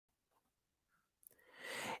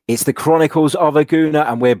It's the Chronicles of a Gooner,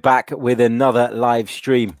 and we're back with another live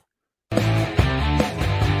stream.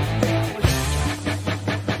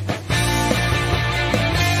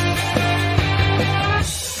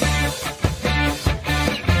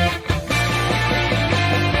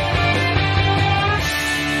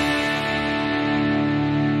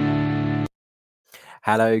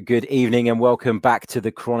 Hello, good evening, and welcome back to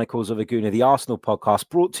the Chronicles of a Gooner, the Arsenal podcast,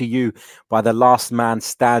 brought to you by the last man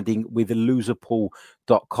standing with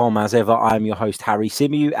loserpool.com. As ever, I'm your host, Harry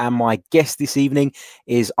Symeou, and my guest this evening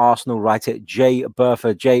is Arsenal writer Jay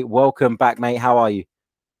Burford. Jay, welcome back, mate. How are you?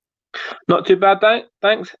 Not too bad,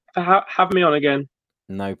 thanks for having me on again.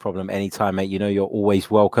 No problem. Anytime, mate. You know you're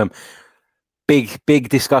always welcome. Big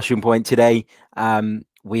discussion point today.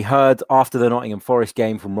 We heard after the Nottingham Forest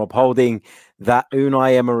game from Rob Holding that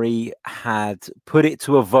Unai Emery had put it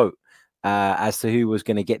to a vote as to who was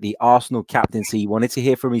going to get the Arsenal captaincy. He wanted to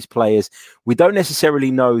hear from his players. We don't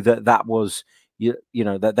necessarily know that was, you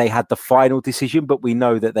know, that they had the final decision, but we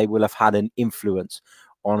know that they will have had an influence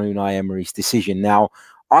on Unai Emery's decision. Now,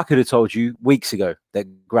 I could have told you weeks ago that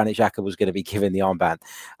Granit Xhaka was going to be given the armband.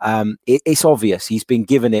 It's obvious. He's been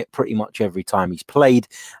given it pretty much every time he's played.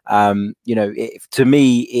 To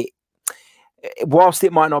me, whilst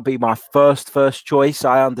it might not be my first choice,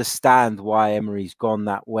 I understand why Emery's gone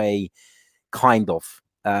that way, kind of,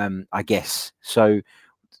 I guess. So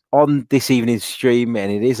on this evening's stream, and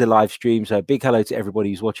it is a live stream, so a big hello to everybody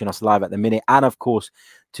who's watching us live at the minute, and of course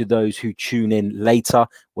to those who tune in later,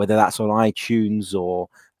 whether that's on iTunes or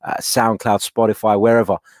SoundCloud, Spotify,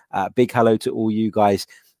 wherever. Big hello to all you guys,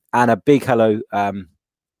 and a big hello,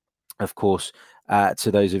 of course,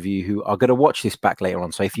 to those of you who are going to watch this back later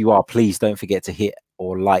on. So if you are, please don't forget to hit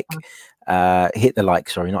the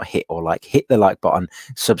like button,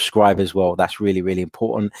 subscribe as well. That's really, really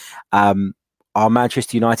important. Our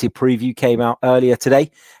Manchester United preview came out earlier today.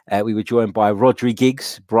 We were joined by Rodri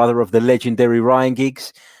Giggs, brother of the legendary Ryan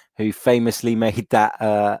Giggs, who famously made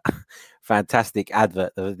that fantastic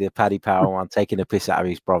advert, the Paddy Power one, taking a piss out of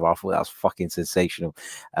his brother. I thought that was fucking sensational.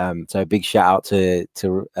 So a big shout out to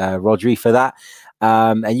Rodri for that.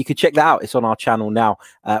 And you can check that out. It's on our channel now.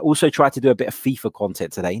 Also tried to do a bit of FIFA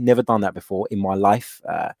content today. Never done that before in my life.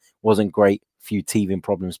 Wasn't great. Few teething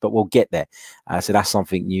problems, but we'll get there. So that's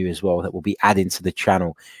something new as well that we'll be adding to the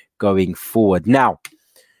channel going forward. Now,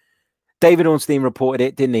 David Ornstein reported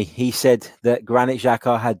it, didn't he? He said that Granit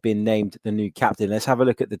Xhaka had been named the new captain. Let's have a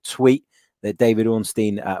look at the tweet that David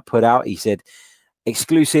Ornstein put out. He said,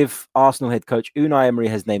 exclusive, Arsenal head coach Unai Emery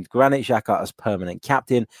has named Granit Xhaka as permanent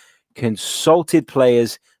captain, consulted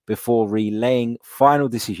players before relaying final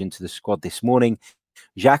decision to the squad this morning.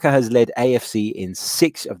 Xhaka has led AFC in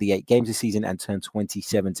 6 of the 8 games this season and turned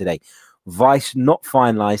 27 today. Vice not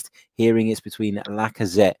finalised. Hearing it's between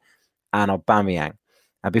Lacazette and Aubameyang.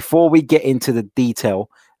 And before we get into the detail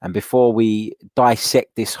and before we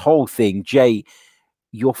dissect this whole thing, Jay,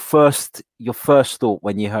 your first thought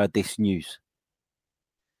when you heard this news?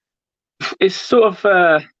 It's sort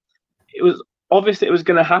of it was obvious that it was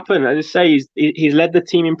going to happen. As I say, he's led the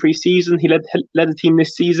team in pre-season. He led the team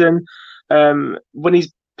this season. When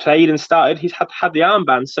he's played and started, he's had the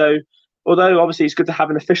armband. So although obviously it's good to have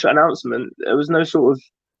an official announcement, there was no sort of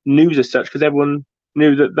news as such because everyone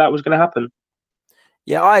knew that was going to happen.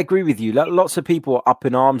 Yeah, I agree with you. Lots of people are up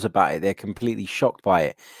in arms about it. They're completely shocked by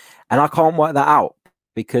it. And I can't work that out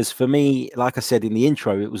because for me, like I said in the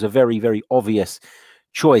intro, it was a very, very obvious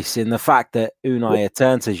choice in the fact that Unai had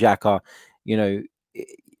turned to Xhaka, you know,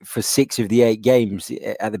 for 6 of the 8 games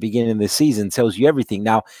at the beginning of the season tells you everything.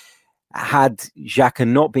 Now, had Xhaka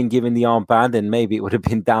not been given the armband, then maybe it would have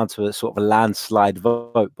been down to a sort of a landslide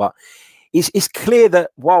vote. But it's clear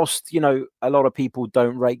that whilst, you know, a lot of people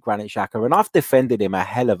don't rate Granit Xhaka, and I've defended him a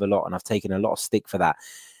hell of a lot and I've taken a lot of stick for that,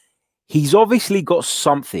 he's obviously got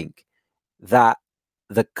something that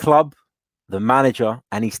the club, the manager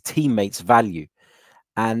and his teammates value.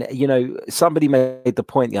 And, you know, somebody made the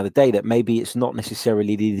point the other day that maybe it's not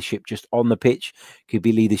necessarily leadership just on the pitch, could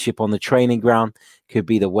be leadership on the training ground, could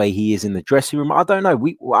be the way he is in the dressing room. I don't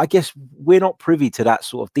know. I guess we're not privy to that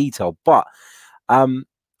sort of detail, but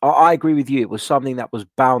I agree with you. It was something that was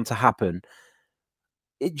bound to happen.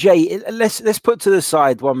 Jay, let's put to the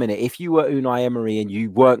side 1 minute. If you were Unai Emery and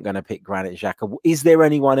you weren't going to pick Granit Xhaka, is there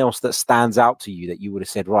anyone else that stands out to you that you would have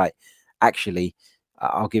said, right, actually,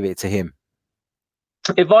 I'll give it to him?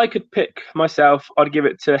 If I could pick myself, I'd give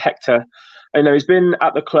it to Hector. I know he's been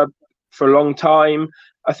at the club for a long time.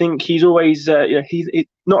 I think he's always, he's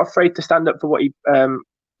not afraid to stand up for what he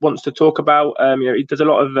wants to talk about. He does a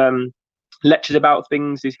lot of lectures about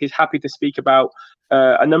things. He's happy to speak about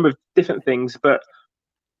a number of different things. But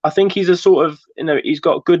I think he's a sort of, he's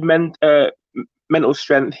got good mental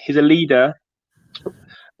strength. He's a leader.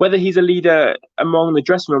 Whether he's a leader among the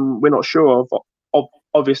dressing room, we're not sure of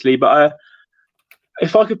obviously. But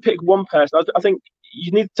if I could pick one person, I think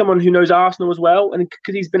you need someone who knows Arsenal as well, and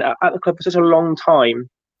because he's been at the club for such a long time,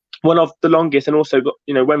 one of the longest, and also got,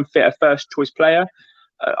 when fit, a first choice player.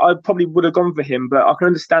 I probably would have gone for him, but I can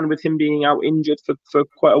understand with him being out injured for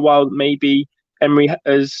quite a while, maybe Emery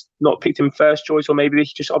has not picked him first choice, or maybe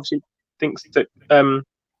he just obviously thinks that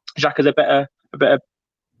Xhaka's a better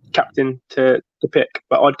captain to pick.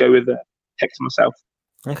 But I'd go with Hector myself.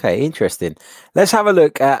 Okay, interesting. Let's have a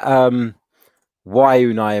look at why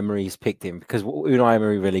Unai Emery's picked him, because Unai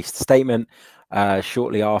Emery released a statement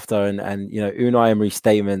shortly after, and Unai Emery's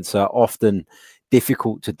statements are often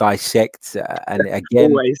difficult to dissect, and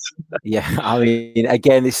again, always. Yeah, I mean,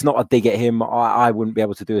 again, it's not a dig at him. I wouldn't be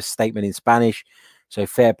able to do a statement in Spanish, so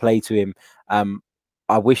fair play to him.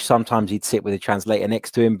 I wish sometimes he'd sit with a translator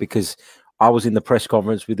next to him, because I was in the press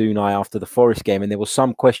conference with Unai after the Forest game, and there were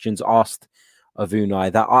some questions asked of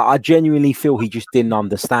Unai that I genuinely feel he just didn't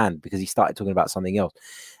understand, because he started talking about something else.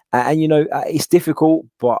 And it's difficult,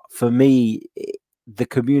 but for me, the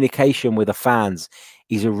communication with the fans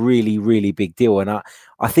is a really, really big deal. And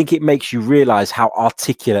I think it makes you realize how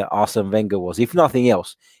articulate Arsene Wenger was. If nothing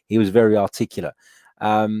else, he was very articulate.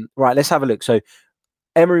 Right, let's have a look. So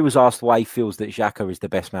Emery was asked why he feels that Xhaka is the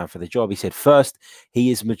best man for the job. He said, first,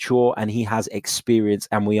 he is mature and he has experience,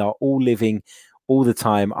 and we are all living all the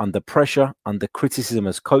time under pressure, under criticism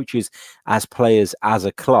as coaches, as players, as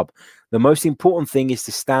a club. The most important thing is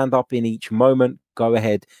to stand up in each moment, go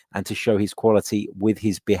ahead, and to show his quality with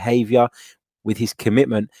his behavior, with his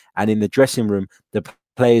commitment. And in the dressing room, the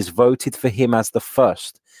players voted for him as the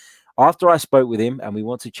first. After I spoke with him, and we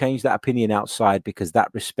want to change that opinion outside, because that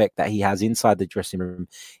respect that he has inside the dressing room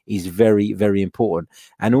is very, very important.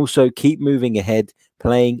 And also keep moving ahead,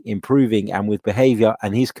 playing, improving, and with behavior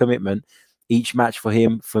and his commitment. Each match for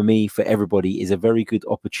him, for me, for everybody is a very good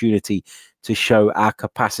opportunity to show our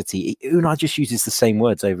capacity. Unai just uses the same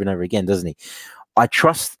words over and over again, doesn't he? I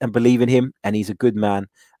trust and believe in him, and he's a good man,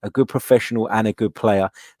 a good professional, and a good player.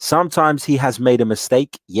 Sometimes he has made a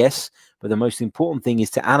mistake, yes, but the most important thing is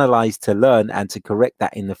to analyze, to learn, and to correct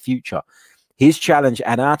that in the future. His challenge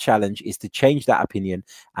and our challenge is to change that opinion,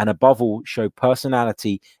 and above all, show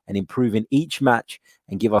personality and improve in each match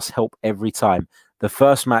and give us help every time. The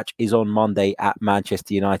first match is on Monday at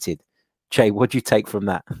Manchester United. Che, what do you take from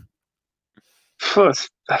that?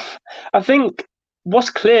 First, I think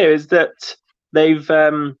what's clear is that they've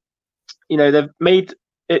made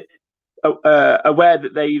it aware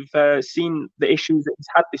that they've seen the issues that he's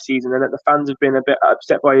had this season, and that the fans have been a bit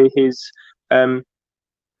upset by his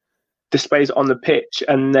displays on the pitch.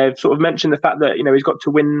 And they've sort of mentioned the fact that he's got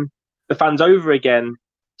to win the fans over again,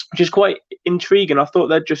 which is quite intriguing. I thought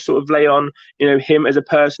they'd just sort of lay on, him as a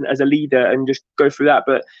person, as a leader, and just go through that.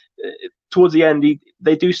 But towards the end,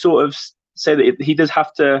 they do sort of say that he does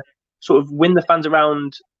have to sort of win the fans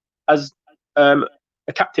around as a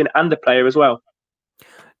captain and a player as well.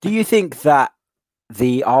 Do you think that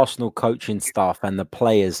the Arsenal coaching staff and the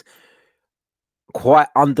players quite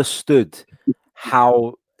understood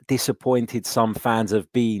how disappointed some fans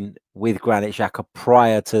have been with Granit Xhaka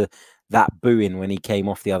prior to that booing when he came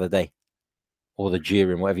off the other day, or the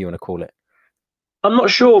jeering, whatever you want to call it? I'm not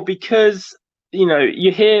sure, because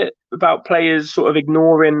you hear about players sort of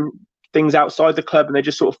ignoring things outside the club, and they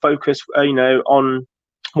just sort of focus on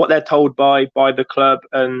what they're told by the club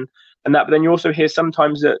and that. But then you also hear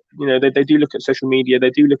sometimes that they do look at social media, they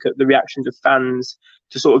do look at the reactions of fans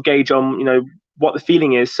to sort of gauge on what the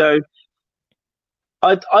feeling is. So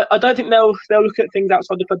I don't think they'll look at things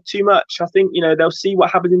outside the club too much. I think they'll see what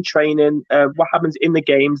happens in training, what happens in the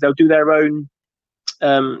games. They'll do their own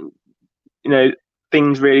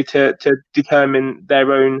things really to determine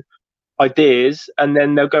their own ideas, and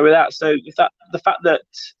then they'll go with that. So the fact that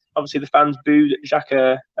obviously the fans booed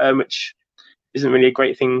Xhaka, which isn't really a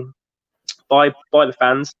great thing by the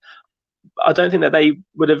fans, I don't think that they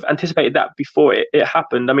would have anticipated that before it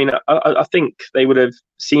happened. I mean, I think they would have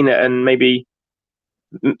seen it, and maybe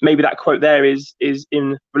that quote there is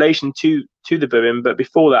in relation to the booing, but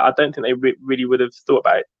before that, I don't think they really would have thought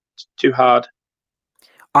about it too hard.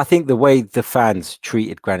 I think the way the fans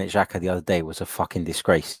treated Granit Xhaka the other day was a fucking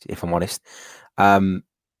disgrace, if I'm honest.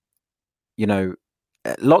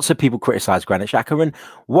 Lots of people criticize Granit Xhaka, and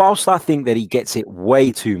whilst I think that he gets it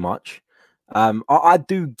way too much, I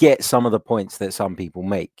do get some of the points that some people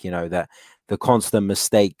make, that the constant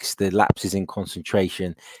mistakes, the lapses in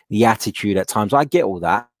concentration, the attitude at times. I get all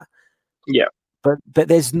that. Yeah. But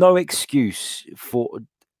there's no excuse for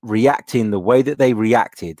reacting the way that they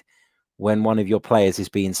reacted when one of your players is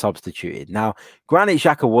being substituted. Now, Granit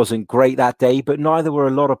Xhaka wasn't great that day, but neither were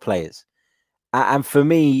a lot of players. And for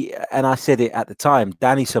me, and I said it at the time,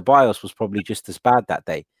 Dani Ceballos was probably just as bad that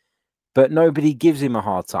day. But nobody gives him a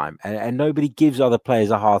hard time, and nobody gives other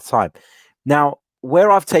players a hard time. Now,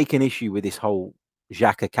 where I've taken issue with this whole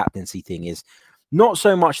Xhaka captaincy thing is not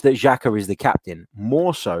so much that Xhaka is the captain,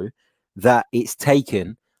 more so that it's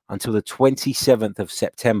taken until the 27th of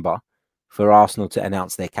September for Arsenal to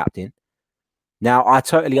announce their captain. Now, I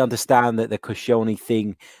totally understand that the Koscielny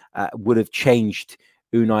thing would have changed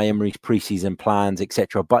Unai Emery's preseason plans,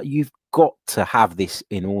 etc. But you've got to have this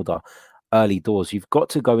in order early doors. You've got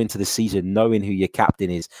to go into the season knowing who your captain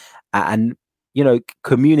is and, you know,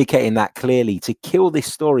 communicating that clearly to kill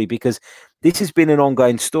this story, because this has been an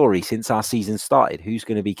ongoing story since our season started. Who's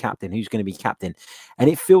going to be captain? Who's going to be captain? And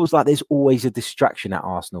it feels like there's always a distraction at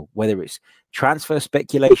Arsenal, whether it's transfer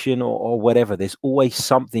speculation or whatever. There's always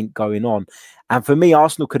something going on. And for me,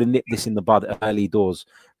 Arsenal could have nipped this in the bud early doors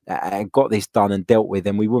and got this done and dealt with,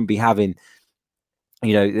 and we wouldn't be having,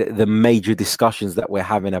 you know, the major discussions that we're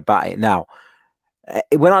having about it now.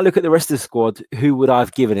 When I look at the rest of the squad, who would I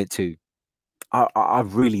have given it to? I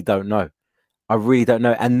really don't know. I really don't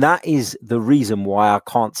know. And that is the reason why I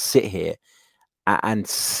can't sit here and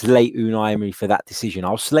slate Unai Emery for that decision.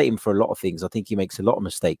 I'll slate him for a lot of things. I think he makes a lot of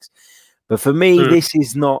mistakes. But for me, this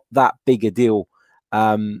is not that big a deal.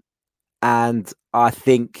 And I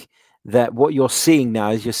think that what you're seeing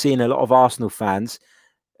now is you're seeing a lot of Arsenal fans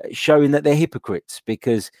showing that they're hypocrites,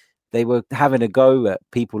 because they were having a go at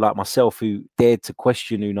people like myself who dared to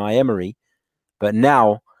question Unai Emery. But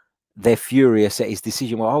now they're furious at his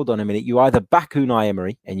decision. Well, hold on a minute. You either back Unai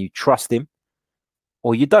Emery and you trust him,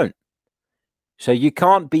 or you don't. So you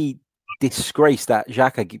can't be disgraced at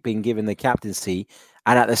Xhaka being given the captaincy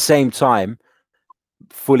and at the same time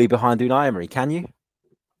fully behind Unai Emery, can you?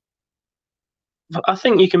 I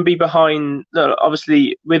think you can be behind,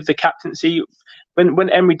 obviously, with the captaincy. When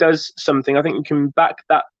Emery does something, I think you can back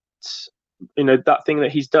that, you know, that thing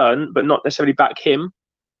that he's done, but not necessarily back him.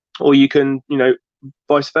 Or you can, you know,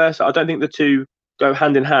 vice versa. I don't think the two go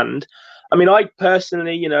hand in hand. I mean, I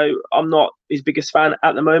personally, you know, I'm not his biggest fan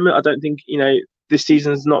at the moment. I don't think, you know, this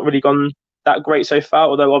season's not really gone that great so far,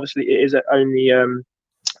 although obviously it is only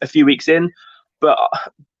a few weeks in. But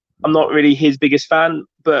I'm not really his biggest fan.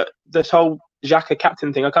 But this whole Xhaka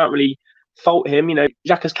captain thing, I can't really fault him. You know,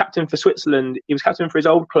 Xhaka's captain for Switzerland. He was captain for his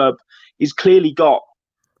old club. He's clearly got,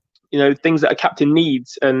 you know, things that a captain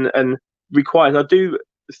needs and requires. I do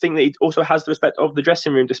think that he also has the respect of the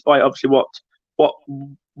dressing room, despite obviously what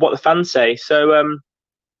the fans say. So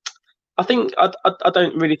I think I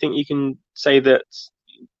don't really think you can say that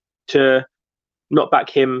to not back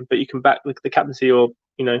him, but you can back the captaincy, or,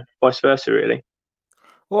 you know, vice versa, really.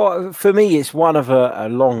 Well, for me, it's one of a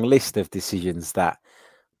long list of decisions that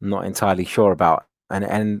I'm not entirely sure about.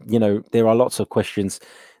 And you know, there are lots of questions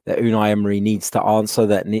that Unai Emery needs to answer,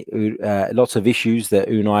 that lots of issues that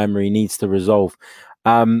Unai Emery needs to resolve.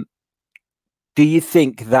 Do you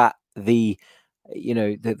think that the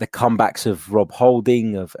comebacks of Rob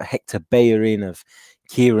Holding, of Hector Bellerin, of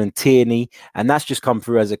Kieran Tierney, and that's just come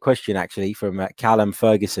through as a question actually from Callum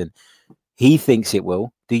Ferguson, he thinks it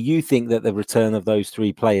will. Do you think that the return of those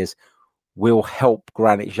three players will help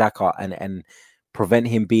Granit Xhaka and prevent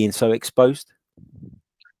him being so exposed?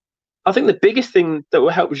 I think the biggest thing that will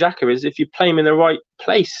help Xhaka is if you play him in the right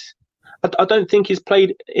place. I don't think he's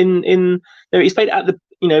played he's played at the,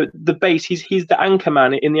 you know, the base. He's the anchor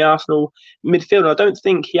man in the Arsenal midfield. I don't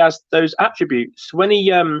think he has those attributes. When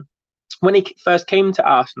he first came to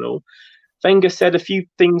Arsenal, Wenger said a few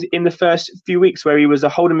things in the first few weeks where he was a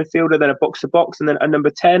holding midfielder, then a box-to-box, and then a number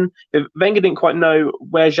 10. Wenger didn't quite know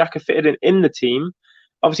where Xhaka fitted in the team.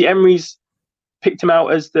 Obviously, Emery's picked him out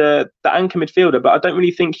as the anchor midfielder, but I don't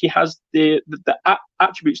really think he has the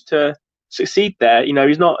attributes to succeed there. You know,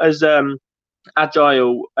 he's not as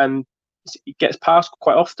agile and he gets past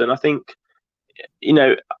quite often. I think, you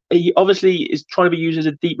know, he obviously is trying to be used as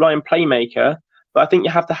a deep line playmaker, but I think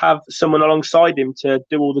you have to have someone alongside him to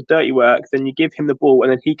do all the dirty work. Then you give him the ball,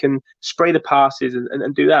 and then he can spray the passes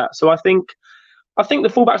and do that. So I think the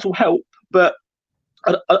fullbacks will help, but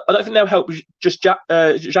I don't think they'll help just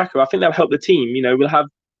Xhaka. I think they'll help the team. You know, we'll have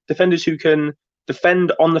defenders who can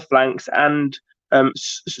defend on the flanks and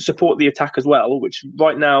support the attack as well, which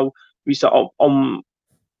right now we start on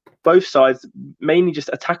both sides, mainly just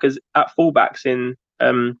attackers at fullbacks in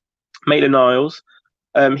Maitland-Niles.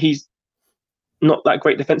 He's not that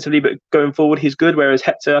great defensively, but going forward he's good, whereas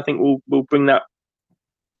Hector, I think, will bring that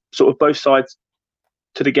sort of both sides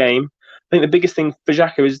to the game. think the biggest thing for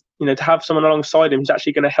Xhaka is, to have someone alongside him who's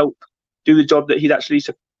actually going to help do the job that he's actually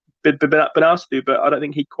been asked to do, but I don't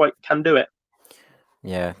think he quite can do it.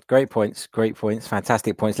 Yeah, great points,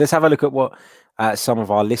 fantastic points. Let's have a look at what some of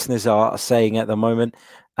our listeners are saying at the moment.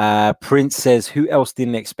 Prince says, who else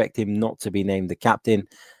didn't expect him not to be named the captain?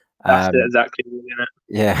 That's it, exactly. Isn't it?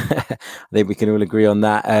 Yeah, I think we can all agree on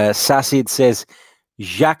that. Sassid says,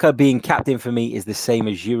 Xhaka being captain for me is the same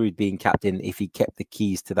as Giroud being captain if he kept the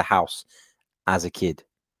keys to the house as a kid.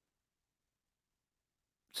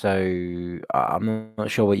 So I'm not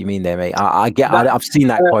sure what you mean there, mate. I've seen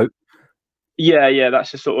that quote. Yeah,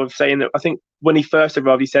 that's just sort of saying that. I think when he first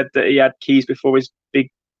arrived, he said that he had keys before his big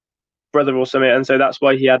brother or something, and so that's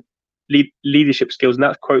why he had leadership skills. And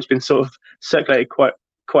that quote's been sort of circulated quite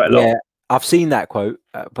a lot. Yeah, I've seen that quote,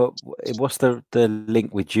 but what's the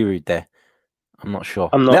link with Giroud there? I'm not sure.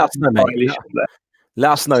 I'm not. Let us know, mate.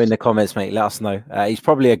 Let us know in the comments, mate. Let us know. He's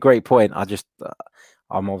probably a great point.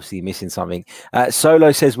 I'm obviously missing something.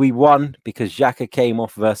 Solo says we won because Xhaka came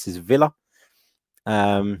off versus Villa.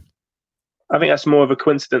 I think that's more of a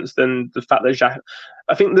coincidence than the fact that Xhaka.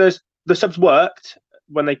 I think the subs worked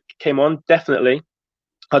when they came on, definitely.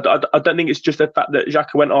 I don't think it's just the fact that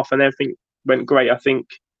Xhaka went off and everything went great. I think,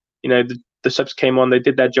 the subs came on, they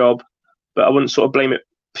did their job, but I wouldn't sort of blame it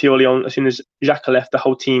purely on as soon as Xhaka left, the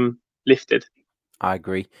whole team lifted. I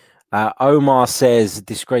agree. Omar says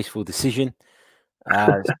disgraceful decision.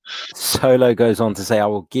 Solo goes on to say, I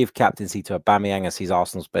will give captaincy to Aubameyang as he's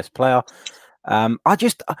Arsenal's best player.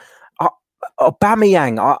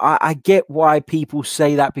 Aubameyang, I get why people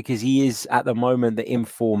say that because he is at the moment the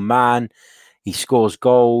informed man. He scores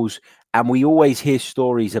goals, and we always hear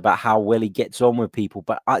stories about how well he gets on with people.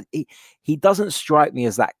 But he doesn't strike me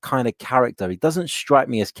as that kind of character. He doesn't strike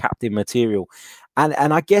me as captain material. And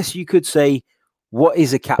I guess you could say, what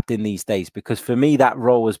is a captain these days? Because for me, that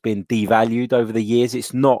role has been devalued over the years.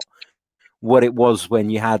 It's not what it was when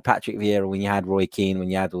you had Patrick Vieira, when you had Roy Keane, when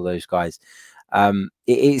you had all those guys.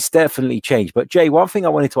 It's definitely changed. But Jay, one thing I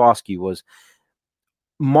wanted to ask you was,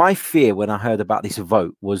 my fear when I heard about this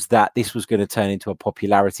vote was that this was going to turn into a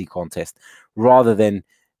popularity contest rather than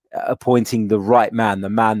appointing the right man, the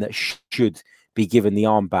man that should be given the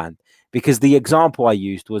armband. Because the example I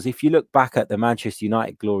used was, if you look back at the Manchester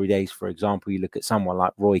United glory days, for example, you look at someone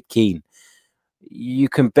like Roy Keane, you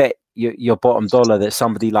can bet your bottom dollar that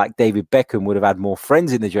somebody like David Beckham would have had more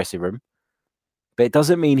friends in the dressing room. But it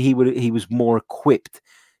doesn't mean he was more equipped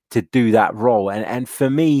to do that role. And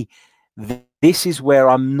for me, this is where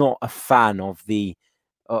I'm not a fan of the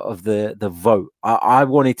vote. I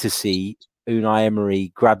wanted to see Unai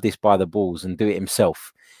Emery grab this by the balls and do it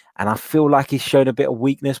himself. And I feel like he's shown a bit of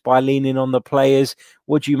weakness by leaning on the players.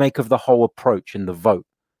 What do you make of the whole approach and the vote?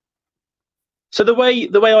 So the way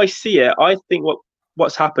I see it, I think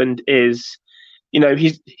what's happened is,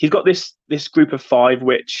 he's got this group of five,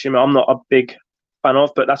 which I'm not a big fan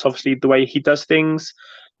of, but that's obviously the way he does things.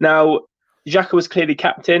 Now, Xhaka was clearly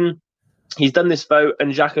captain. He's done this vote,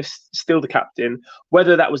 and Xhaka's still the captain.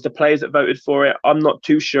 Whether that was the players that voted for it, I'm not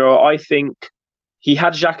too sure. I think he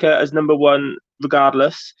had Xhaka as number one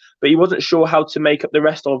regardless, but he wasn't sure how to make up the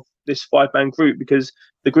rest of this five-man group because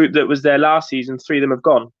the group that was there last season, three of them have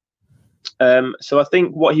gone. So I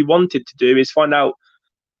think what he wanted to do is find out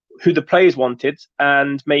who the players wanted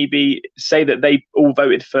and maybe say that they all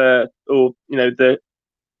voted for, or, the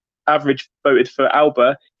average voted for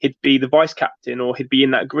Alba, he'd be the vice captain or he'd be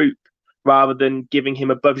in that group rather than giving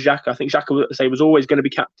him above Xhaka. I think Xhaka was always going to be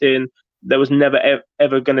captain. There was never,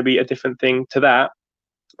 ever going to be a different thing to that.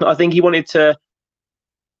 But I think he wanted to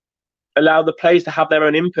allow the players to have their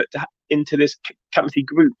own input into this captaincy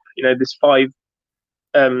group, this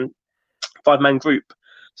five-man group.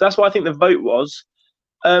 So that's what I think the vote was.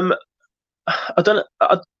 I don't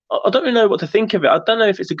really know what to think of it. I don't know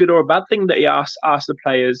if it's a good or a bad thing that he asked the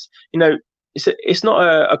players. It's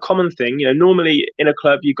not a common thing. Normally in a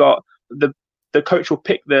club you got the coach will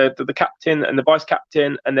pick the captain and the vice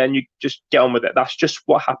captain, and then you just get on with it. That's just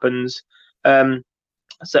what happens.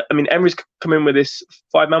 So Emery's come in with this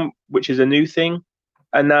five-man, which is a new thing,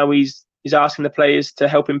 and now he's asking the players to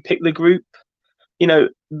help him pick the group.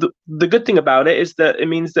 The good thing about it is that it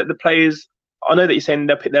means that the players, I know that you're saying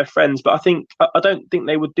they'll pick their friends, but I don't think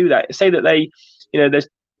they would do that. Say that they, there's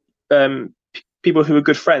people who are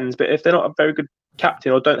good friends, but if they're not a very good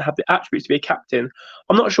captain or don't have the attributes to be a captain,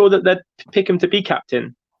 I'm not sure that they'd pick him to be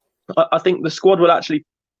captain. I think the squad will actually,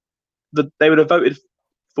 they would have voted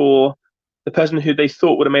for the person who they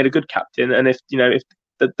thought would have made a good captain, and if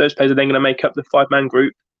those players are then going to make up the five-man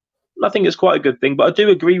group, I think it's quite a good thing. But I do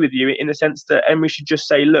agree with you in the sense that Emery should just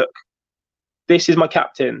say, look, this is my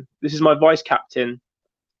captain, this is my vice captain.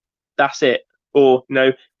 that's it, or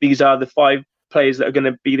these are the 5 players that are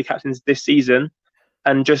going to be the captains this season,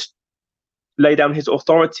 and just lay down his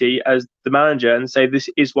authority as the manager and say this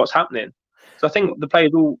is what's happening. So I think the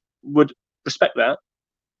players all would respect that.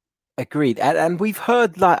 Agreed. And we've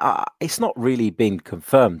heard, like, it's not really been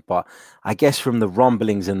confirmed, but I guess from the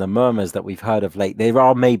rumblings and the murmurs that we've heard of late, there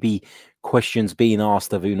are maybe questions being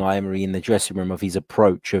asked of Unai Emery in the dressing room, of his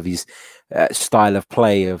approach, of his style of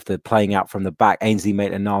play, of the playing out from the back. Ainsley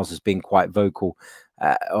Maitland-Niles has been quite vocal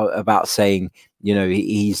about saying,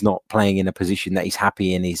 he's not playing in a position that he's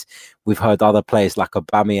happy in. We've heard other players like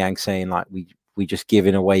Aubameyang saying, like, we just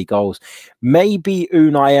giving away goals. Maybe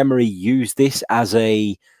Unai Emery used this as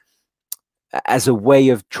a way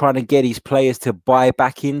of trying to get his players to buy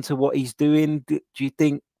back into what he's doing. Do you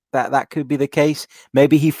think that could be the case?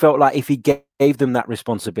 Maybe he felt like if he gave them that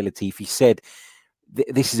responsibility, if he said,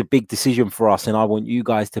 this is a big decision for us and I want you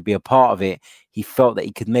guys to be a part of it, he felt that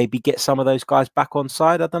he could maybe get some of those guys back on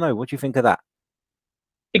side. I don't know. What do you think of that?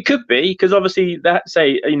 It could be, because obviously that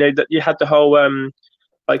that you had the whole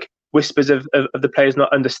like whispers of the players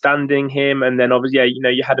not understanding him, and then obviously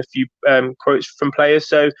you had a few quotes from players.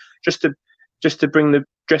 So just to bring the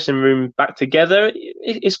dressing room back together,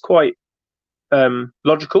 it's quite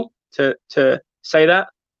logical to say that.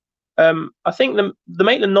 I think the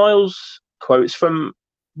Maitland-Niles quotes, from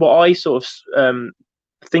what I sort of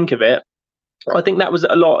think of it, I think that was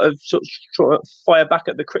a lot of sort of fire back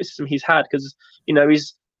at the criticism he's had, because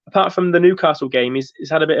he's, apart from the Newcastle game, he's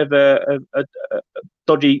had a bit of a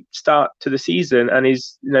dodgy start to the season, and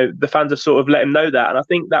the fans have sort of let him know that, and I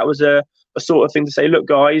think that was a sort of thing to say, look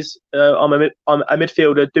guys, I'm a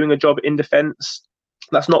midfielder doing a job in defence.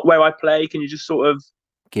 That's not where I play. Can you just sort of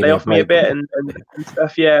lay off me a bit and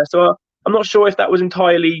stuff? Yeah. So I'm not sure if that was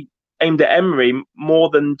entirely aimed at Emery, more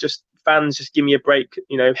than just fans just give me a break.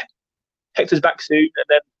 Hector's back soon, and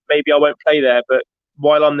then maybe I won't play there. But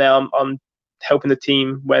while I'm there, I'm helping the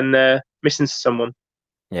team when they're missing someone.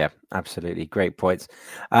 Yeah, absolutely. Great points.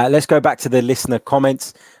 Let's go back to the listener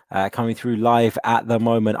comments coming through live at the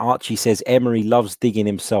moment. Archie says Emery loves digging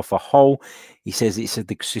himself a hole. He says it's a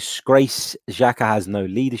disgrace. Xhaka has no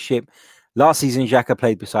leadership. Last season, Xhaka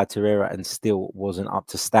played beside Torreira and still wasn't up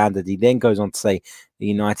to standard. He then goes on to say the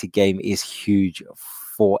United game is huge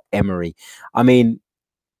for Emery. I mean,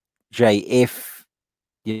 Jay, if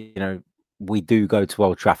we do go to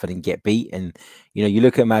Old Trafford and get beat, and you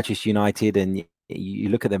look at Manchester United and you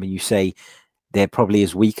look at them and you say they're probably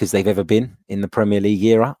as weak as they've ever been in the Premier League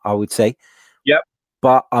era, I would say. Yep.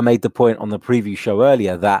 But I made the point on the preview show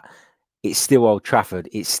earlier that it's still Old Trafford,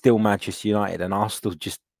 it's still Manchester United, and Arsenal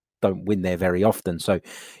just don't win there very often. So,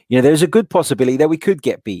 there's a good possibility that we could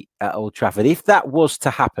get beat at Old Trafford. If that was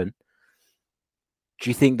to happen, do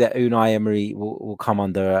you think that Unai Emery will come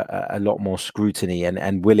under a lot more scrutiny,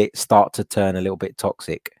 and will it start to turn a little bit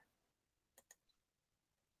toxic?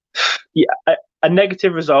 Yeah, a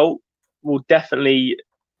negative result will definitely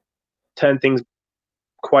turn things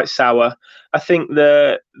quite sour. I think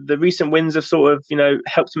the recent wins have sort of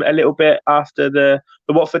helped him a little bit after the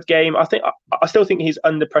Watford game. I still think he's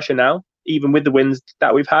under pressure now, even with the wins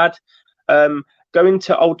that we've had. Going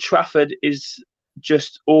to Old Trafford is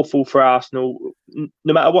just awful for Arsenal.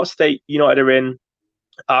 No matter what state United are in,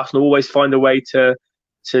 Arsenal always find a way to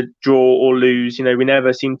draw or lose. We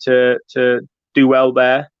never seem to do well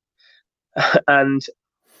there. And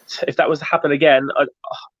if that was to happen again,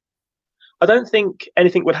 I don't think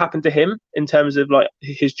anything would happen to him in terms of like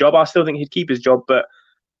his job. I still think he'd keep his job, but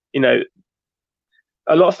a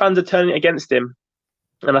lot of fans are turning against him,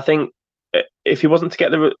 and I think if he wasn't to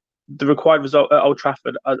get the required result at Old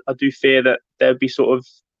Trafford, I do fear that there'd be sort of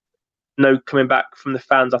no coming back from the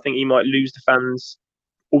fans. I think he might lose the fans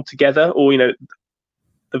altogether, or the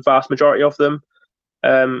vast majority of them.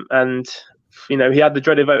 And he had the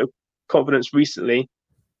dreaded vote of confidence recently.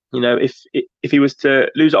 If he was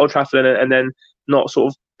to lose at Old Trafford and then not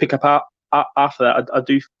sort of pick up after that, I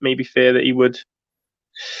do maybe fear that he would,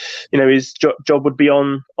 his job would be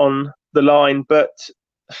on the line. But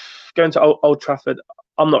going to Old Trafford,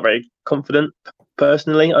 I'm not very confident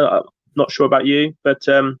personally. I'm not sure about you, but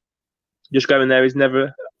just going there is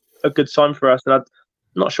never a good sign for us, and I'm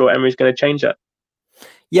not sure Emery's going to change that.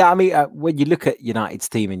 Yeah, I mean, when you look at United's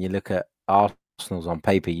team and you look at Arsenal's on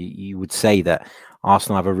paper, you would say that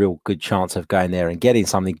Arsenal have a real good chance of going there and getting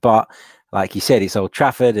something. But like you said, it's Old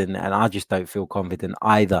Trafford, and I just don't feel confident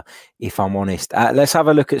either, if I'm honest. Let's have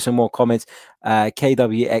a look at some more comments.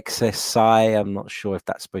 KWXSI, I'm not sure if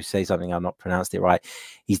that's supposed to say something. I've not pronounced it right.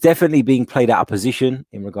 He's definitely being played out of position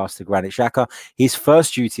in regards to Granit Xhaka. His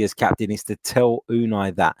first duty as captain is to tell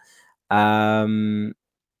Unai that.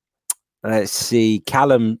 Let's see.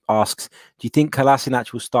 Callum asks, do you think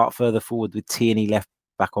Kolasinac will start further forward with Tierney left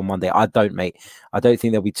back on Monday? I don't, mate. I don't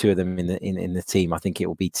think there'll be two of them in the team. I think it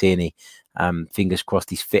will be Tierney. Fingers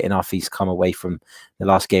crossed he's fit enough. He's come away from the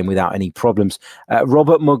last game without any problems.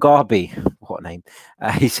 Robert Mugabe, what a name.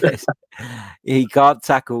 He says he can't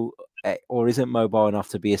tackle or isn't mobile enough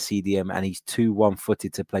to be a CDM, and he's too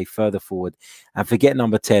one-footed to play further forward. And forget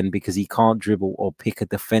number 10 because he can't dribble or pick a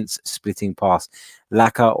defense-splitting pass.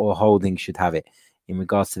 Xhaka or Holding should have it. In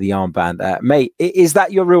regards to the armband, mate, is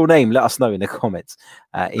that your real name? Let us know in the comments.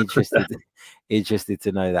 Interested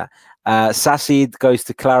to know that. Sassid goes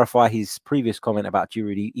to clarify his previous comment about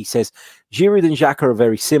Giroud. He says Giroud and Xhaka are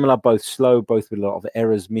very similar, both slow, both with a lot of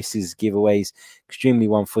errors, misses, giveaways, extremely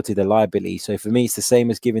one-footed, a liability. So for me, it's the same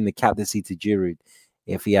as giving the captaincy to Giroud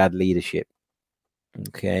if he had leadership.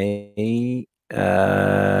 Okay.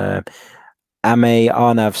 Ame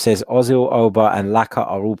Arnav says Ozil, Oba, and Laka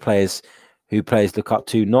are all players who players look up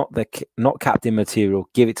to, not captain material.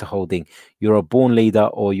 Give it to Holding. You're a born leader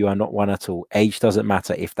or you are not one at all. Age doesn't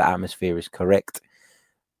matter if the atmosphere is correct.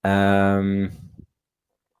 Tommy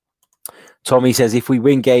says, if we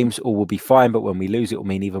win games, all will be fine, but when we lose, it will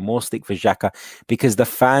mean even more stick for Xhaka because the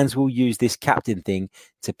fans will use this captain thing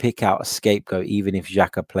to pick out a scapegoat, even if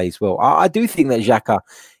Xhaka plays well. I do think that Xhaka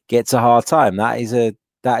gets a hard time. That is a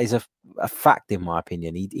fact, in my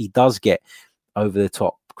opinion. He does get over the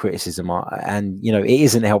top criticism, and it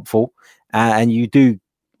isn't helpful, and you do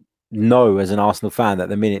know as an Arsenal fan that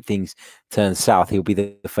the minute things turn south, he'll be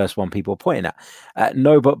the first one people are pointing at.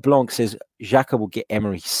 No, but Blanc says Xhaka will get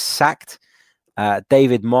Emery sacked.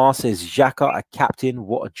 David Marr says Xhaka a captain,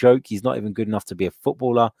 what a joke, he's not even good enough to be a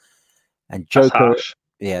footballer. And Joker,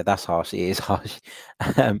 yeah, that's harsh. It is harsh.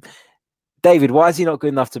 David, why is he not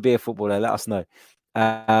good enough to be a footballer? Let us know.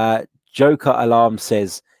 Joker Alarm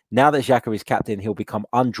says, now that Xhaka is captain, he'll become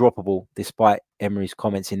undroppable despite Emery's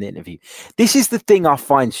comments in the interview. This is the thing I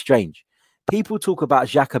find strange. People talk about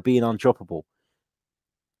Xhaka being undroppable.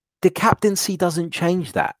 The captaincy doesn't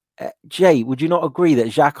change that. Jay, would you not agree that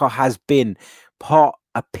Xhaka has been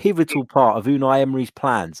a pivotal part of Unai Emery's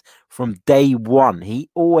plans from day one? He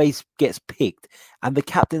always gets picked, and the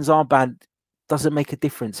captain's armband doesn't make a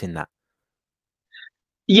difference in that.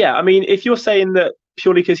 Yeah, I mean, if you're saying that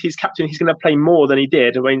purely because he's captain, he's going to play more than he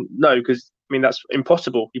did. I mean, no, because that's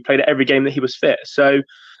impossible. He played at every game that he was fit. So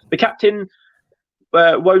the captain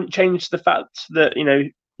won't change the fact that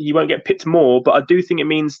he won't get picked more. But I do think it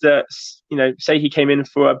means that say he came in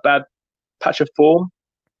for a bad patch of form,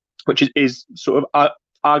 which is sort of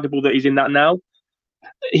arguable that he's in that now,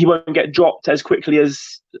 he won't get dropped as quickly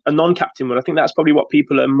as a non-captain would. I think that's probably what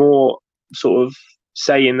people are more sort of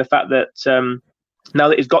saying. The fact that now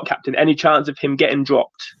that he's got captain, any chance of him getting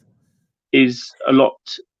dropped is a lot,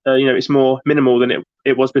 it's more minimal than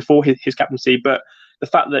it was before his captaincy. But the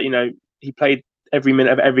fact that, he played every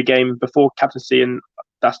minute of every game before captaincy, and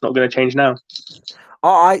that's not going to change now.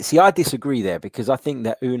 I disagree there because I think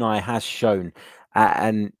that Unai has shown,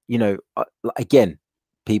 and, again,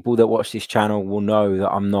 people that watch this channel will know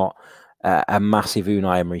that I'm not a massive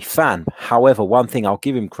Unai Emery fan. However, one thing I'll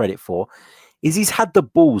give him credit for is he's had the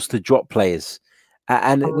balls to drop players.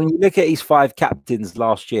 And when you look at his 5 captains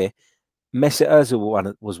last year, Mesut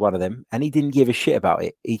Ozil was one of them, and he didn't give a shit about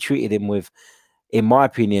it. He treated him with, in my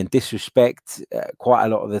opinion, disrespect quite a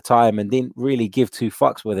lot of the time, and didn't really give 2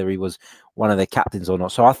 fucks whether he was one of the captains or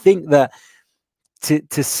not. So I think that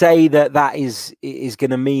to say that is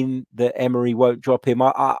going to mean that Emery won't drop him,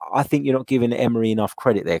 I think you're not giving Emery enough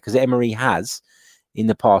credit there, because Emery has, in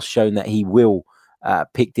the past, shown that he will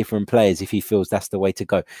pick different players if he feels that's the way to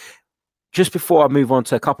go. Just before I move on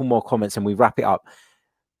to a couple more comments and we wrap it up,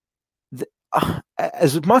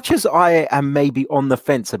 as much as I am maybe on the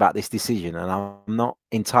fence about this decision, and I'm not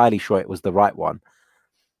entirely sure it was the right one,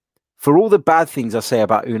 for all the bad things I say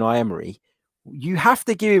about Unai Emery, you have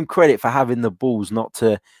to give him credit for having the balls not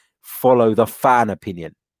to follow the fan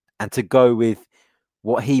opinion and to go with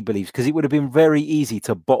what he believes, because it would have been very easy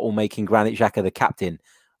to bottle making Granit Xhaka the captain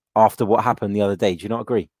after what happened the other day. Do you not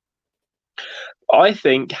agree? I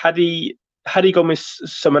think had he gone with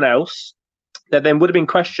someone else, there then would have been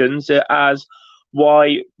questions as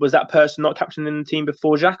why was that person not captaining the team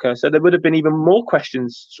before Xhaka? So there would have been even more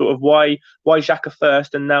questions, sort of why Xhaka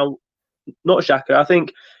first and now not Xhaka. I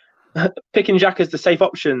think picking Xhaka is the safe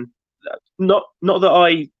option. Not that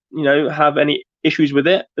I have any issues with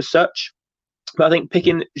it as such, but I think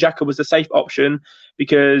picking Xhaka was the safe option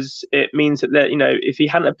because it means that if he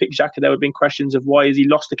hadn't picked Xhaka, there would have been questions of why has he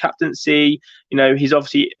lost the captaincy. He's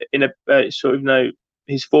obviously in a sort of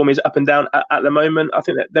his form is up and down at the moment. I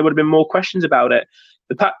think that there would have been more questions about it.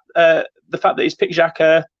 The fact that he's picked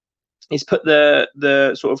Xhaka, he's put the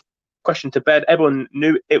sort of question to bed. Everyone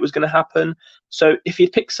knew it was going to happen. So if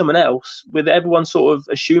he'd picked someone else, with everyone sort of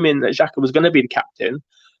assuming that Xhaka was going to be the captain,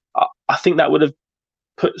 I think that would have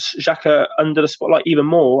put Xhaka under the spotlight even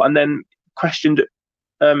more, and then questioned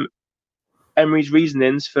Emery's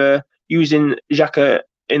reasonings for using Xhaka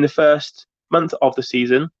in the first month of the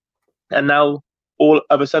season, and now all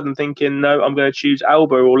of a sudden thinking, no, I'm going to choose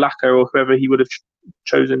Alba or Laka or whoever he would have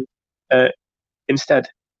chosen instead.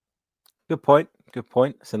 Good point. Good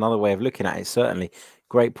point. It's another way of looking at it, certainly.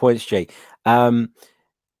 Great points, Jay.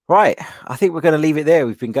 Right. I think we're going to leave it there.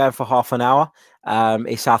 We've been going for half an hour.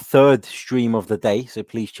 It's our third stream of the day, so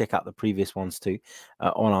please check out the previous ones too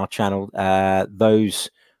on our channel.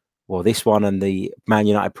 This one and the Man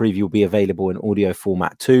United preview will be available in audio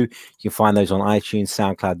format too. You can find those on iTunes,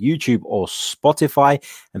 SoundCloud, YouTube, or Spotify,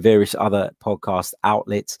 and various other podcast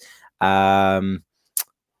outlets.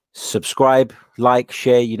 Subscribe, like,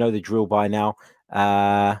 share. You know the drill by now.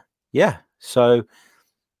 So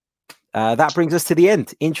that brings us to the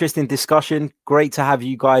end. Interesting discussion. Great to have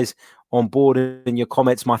you guys on board in your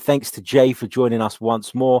comments. My thanks to Jay for joining us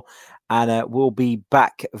once more. And we'll be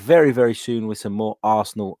back very, very soon with some more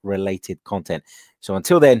Arsenal-related content. So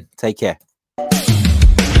until then, take care.